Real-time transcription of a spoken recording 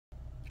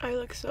I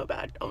look so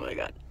bad. Oh my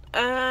god.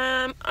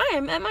 I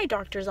am at my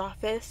doctor's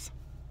office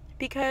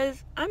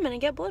because I'm gonna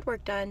get blood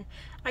work done.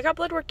 I got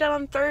blood work done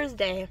on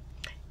Thursday,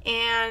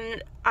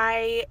 and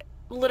I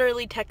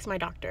literally text my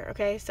doctor,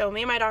 okay? So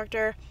me and my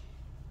doctor,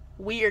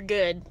 we are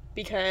good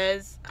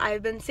because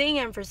I've been seeing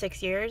him for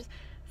 6 years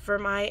for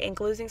my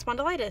ankylosing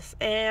spondylitis,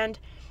 and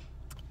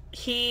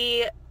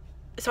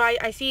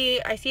I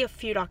see a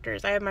few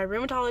doctors. I have my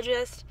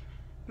rheumatologist,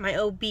 my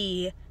OB,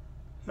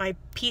 my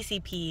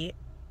PCP,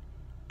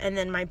 and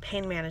then my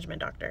pain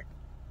management doctor.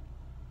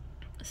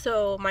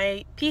 So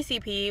my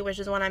PCP, which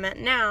is one I'm at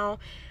now,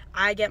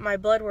 I get my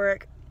blood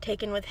work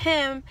taken with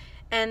him,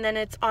 and then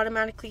it's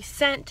automatically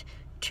sent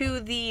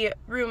to the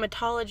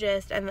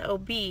rheumatologist and the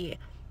OB,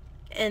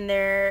 and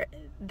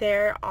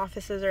their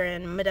offices are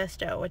in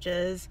Modesto, which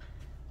is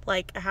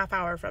like a half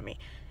hour from me.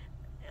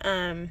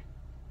 And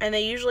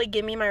they usually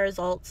give me my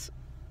results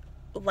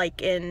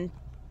like in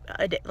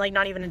a day, like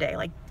not even a day,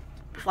 like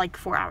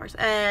 4 hours.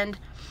 And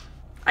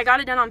I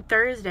got it done on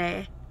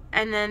Thursday,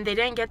 and then they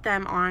didn't get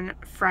them on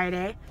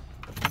Friday.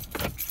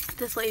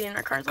 This lady in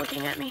her car is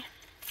looking at me.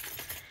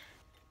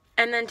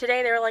 And then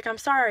today they were like, I'm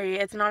sorry,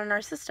 it's not in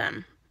our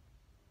system.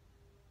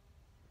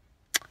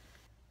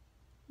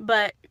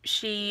 But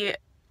she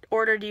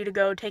ordered you to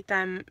go take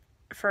them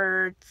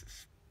for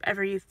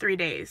every 3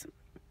 days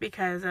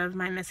because of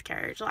my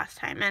miscarriage last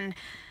time, and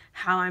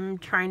how I'm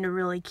trying to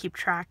really keep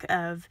track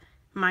of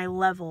my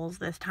levels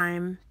this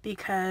time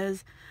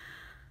because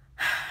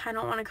I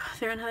don't want to go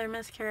through another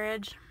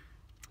miscarriage.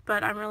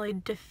 But I'm really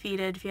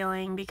defeated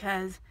feeling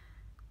because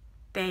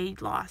they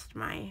lost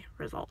my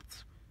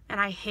results. And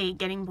I hate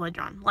getting blood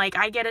drawn. Like,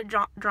 I get it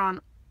drawn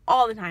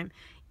all the time,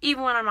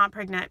 even when I'm not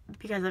pregnant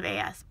because of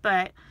AS.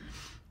 But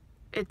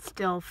it's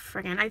still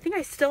friggin', I think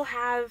I still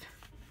have,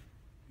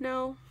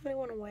 no, they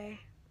went away.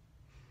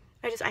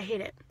 I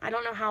hate it. I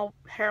don't know how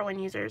heroin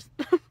users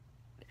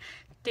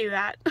do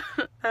that.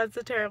 That's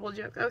a terrible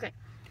joke. Okay,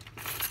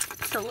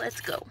 so let's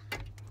go.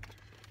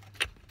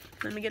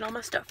 Let me get all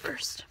my stuff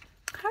first.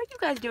 How are you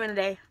guys doing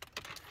today?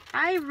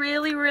 I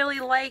really, really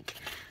like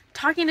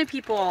talking to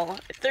people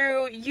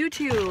through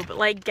YouTube,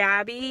 like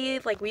Gabby,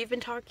 like we've been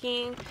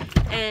talking,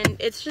 and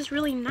it's just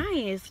really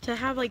nice to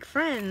have like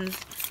friends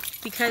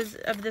because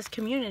of this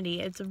community.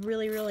 It's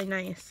really, really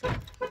nice.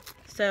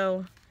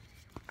 So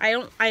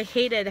I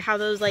hated how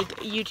those like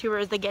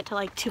YouTubers that get to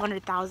like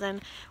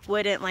 200,000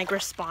 wouldn't like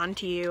respond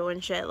to you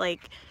and shit.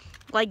 Like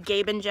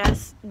Gabe and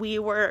Jess, we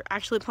were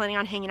actually planning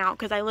on hanging out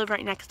because I live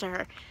right next to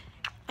her.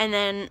 And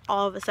then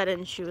all of a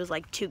sudden she was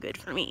like too good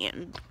for me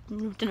and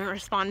didn't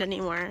respond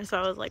anymore. So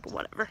I was like,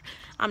 whatever.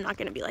 I'm not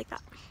going to be like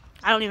that.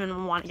 I don't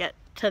even want to get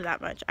to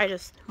that much. I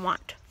just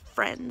want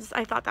friends.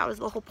 I thought that was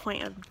the whole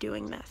point of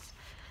doing this.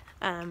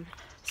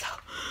 So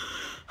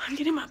I'm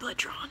getting my blood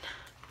drawn.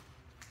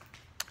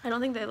 I don't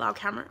think they allow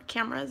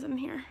cameras in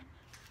here.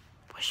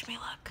 Wish me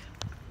luck.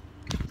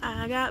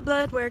 I got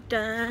blood work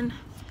done.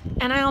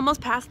 And I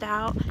almost passed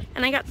out.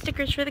 And I got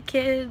stickers for the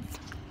kids.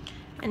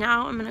 And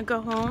now I'm going to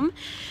go home.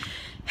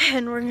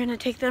 And we're gonna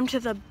take them to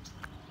the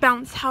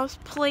bounce house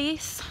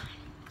place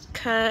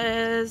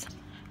because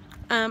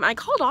I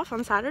called off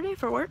on Saturday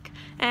for work,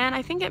 and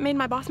I think it made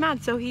my boss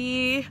mad, so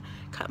he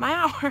cut my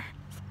hours.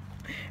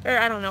 Or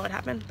I don't know what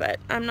happened, but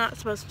I'm not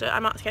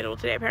scheduled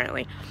today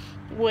apparently,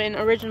 when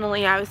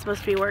originally I was supposed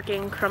to be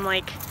working from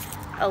like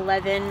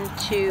 11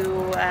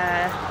 to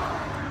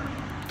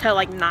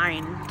like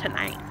 9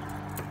 tonight.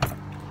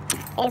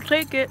 I'll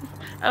take it.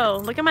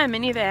 Oh, look at my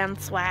minivan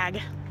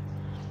swag.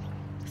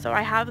 So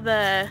I have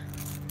the,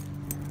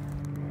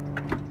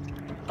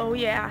 oh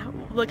yeah,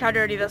 look how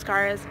dirty this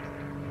car is.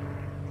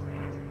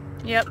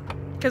 Yep,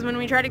 because when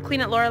we try to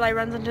clean it, Lorelai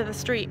runs into the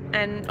street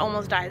and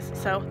almost dies.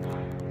 So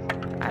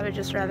I would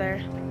just rather,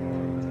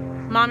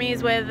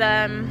 mommy's with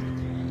the,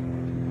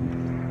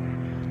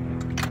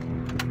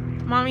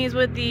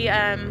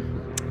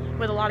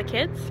 with a lot of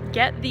kids,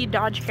 get the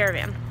Dodge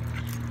Caravan.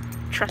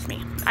 Trust me,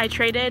 I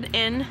traded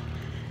in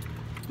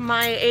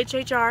my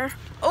HHR,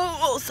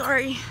 oh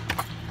sorry,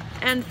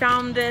 and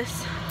found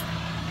this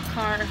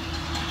car.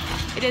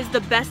 It is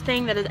the best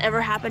thing that has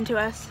ever happened to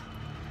us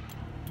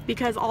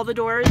because all the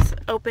doors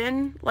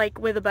open like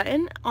with a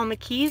button on the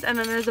keys, and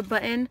then there's a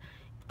button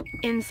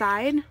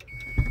inside.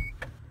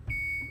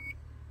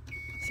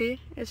 See,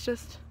 it's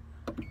just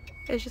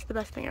the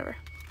best thing ever.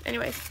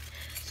 Anyways,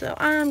 so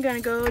I'm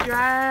gonna go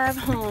drive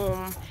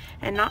home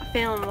and not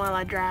film while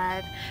I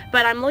drive,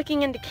 but I'm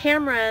looking into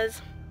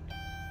cameras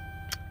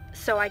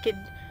so I could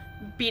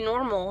be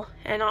normal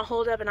and not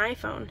hold up an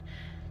iPhone.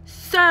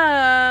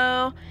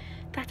 So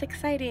that's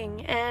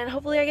exciting, and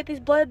hopefully I get these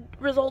blood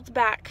results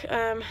back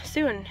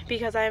soon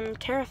because I'm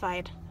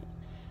terrified.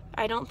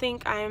 I don't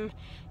think I'm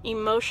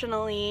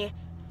emotionally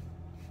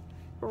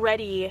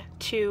ready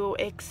to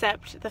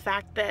accept the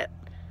fact that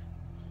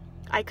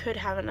I could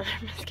have another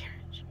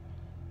miscarriage.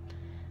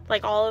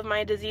 Like all of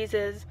my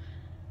diseases,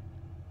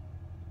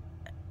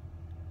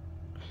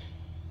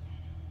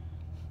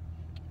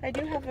 I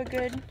do have a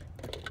good,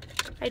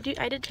 I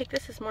did take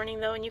this morning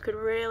though, and you could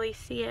really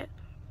see it.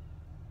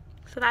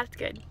 So that's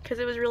good, because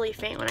it was really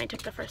faint when I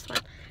took the first one.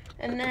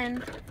 And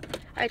then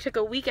I took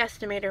a weak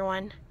estimator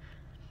one,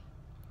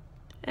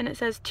 and it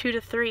says 2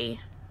 to 3.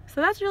 So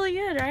that's really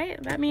good,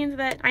 right? That means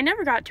that I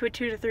never got to a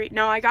 2 to 3.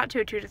 No, I got to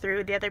a 2 to 3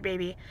 with the other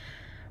baby,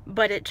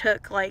 but it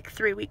took like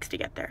 3 weeks to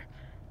get there.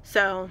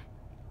 So,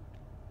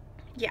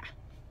 yeah.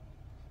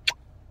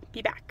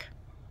 Be back.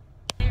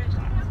 You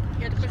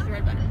had to push the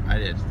red button. I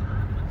did.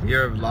 We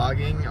are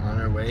vlogging on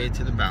our way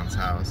to the bounce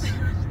house.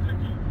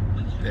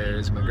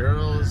 There's my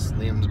girls.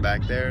 Liam's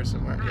back there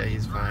somewhere. Yeah,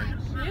 he's fine.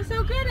 You're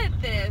so good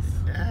at this.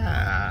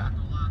 Yeah.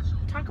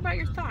 Talk about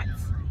your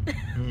thoughts.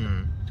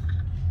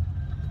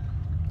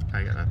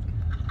 I got nothing.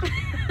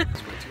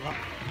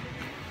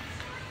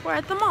 We're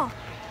at the mall.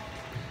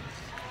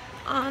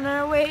 On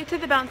our way to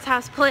the bounce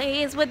house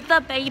plays with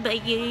the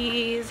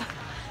babies.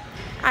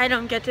 I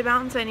don't get to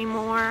bounce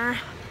anymore,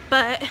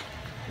 but...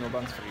 No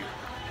bounce for you.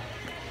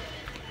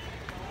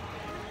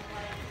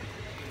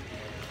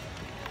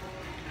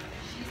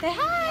 Say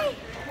hi!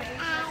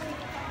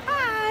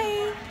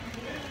 Hi!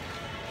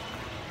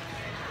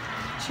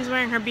 She's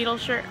wearing her Beatles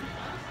shirt.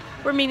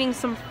 We're meeting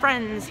some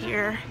friends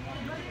here,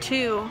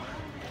 too.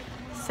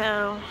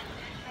 So,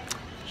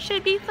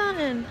 should be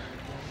fun.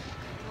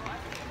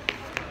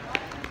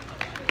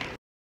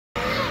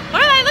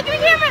 Lorelai, look at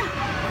the camera!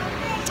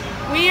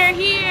 We are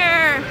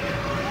here!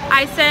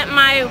 I sent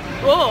my...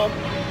 Whoa!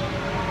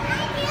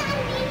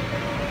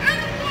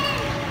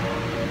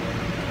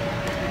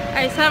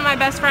 I sent my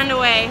best friend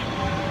away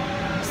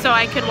so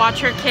I could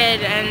watch her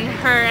kid, and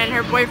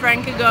her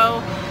boyfriend could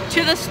go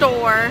to the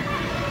store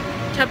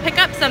to pick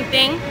up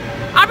something.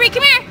 Aubrey,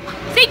 come here!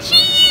 Say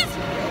cheese!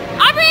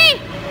 Aubrey!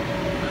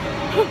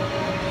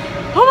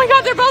 Oh my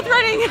god, they're both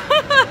running!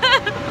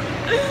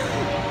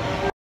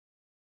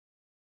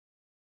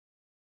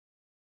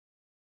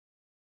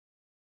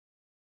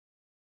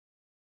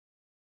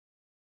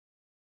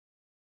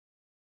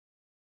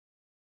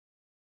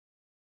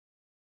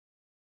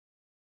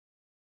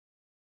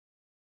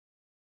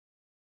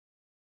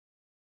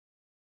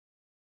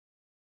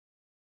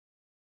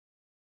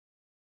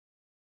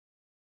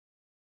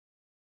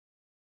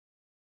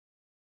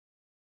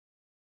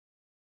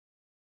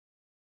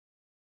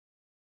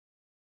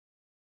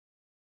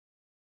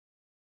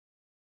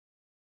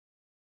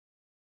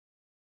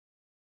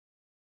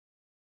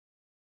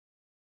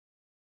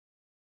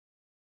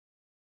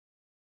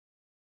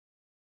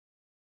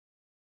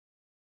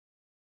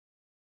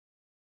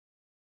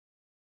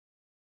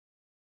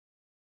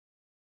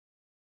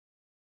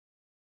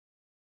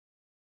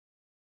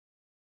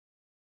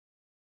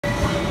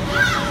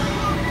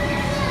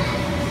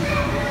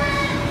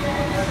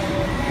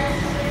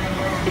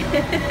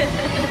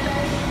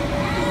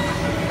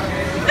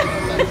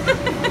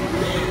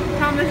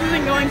 Tom, this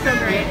isn't going so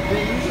great.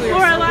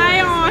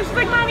 Lorelai, oh, she's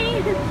like, Mommy!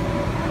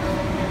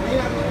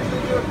 Yeah,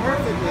 usually do it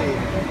perfectly.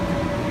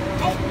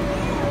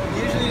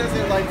 Usually does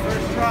it like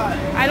first try.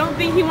 I don't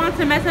think he wants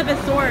to mess up his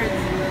swords.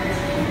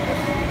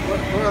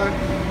 Hold on.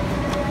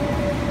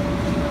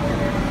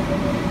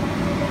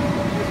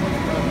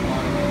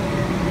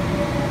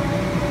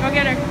 Go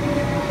get her.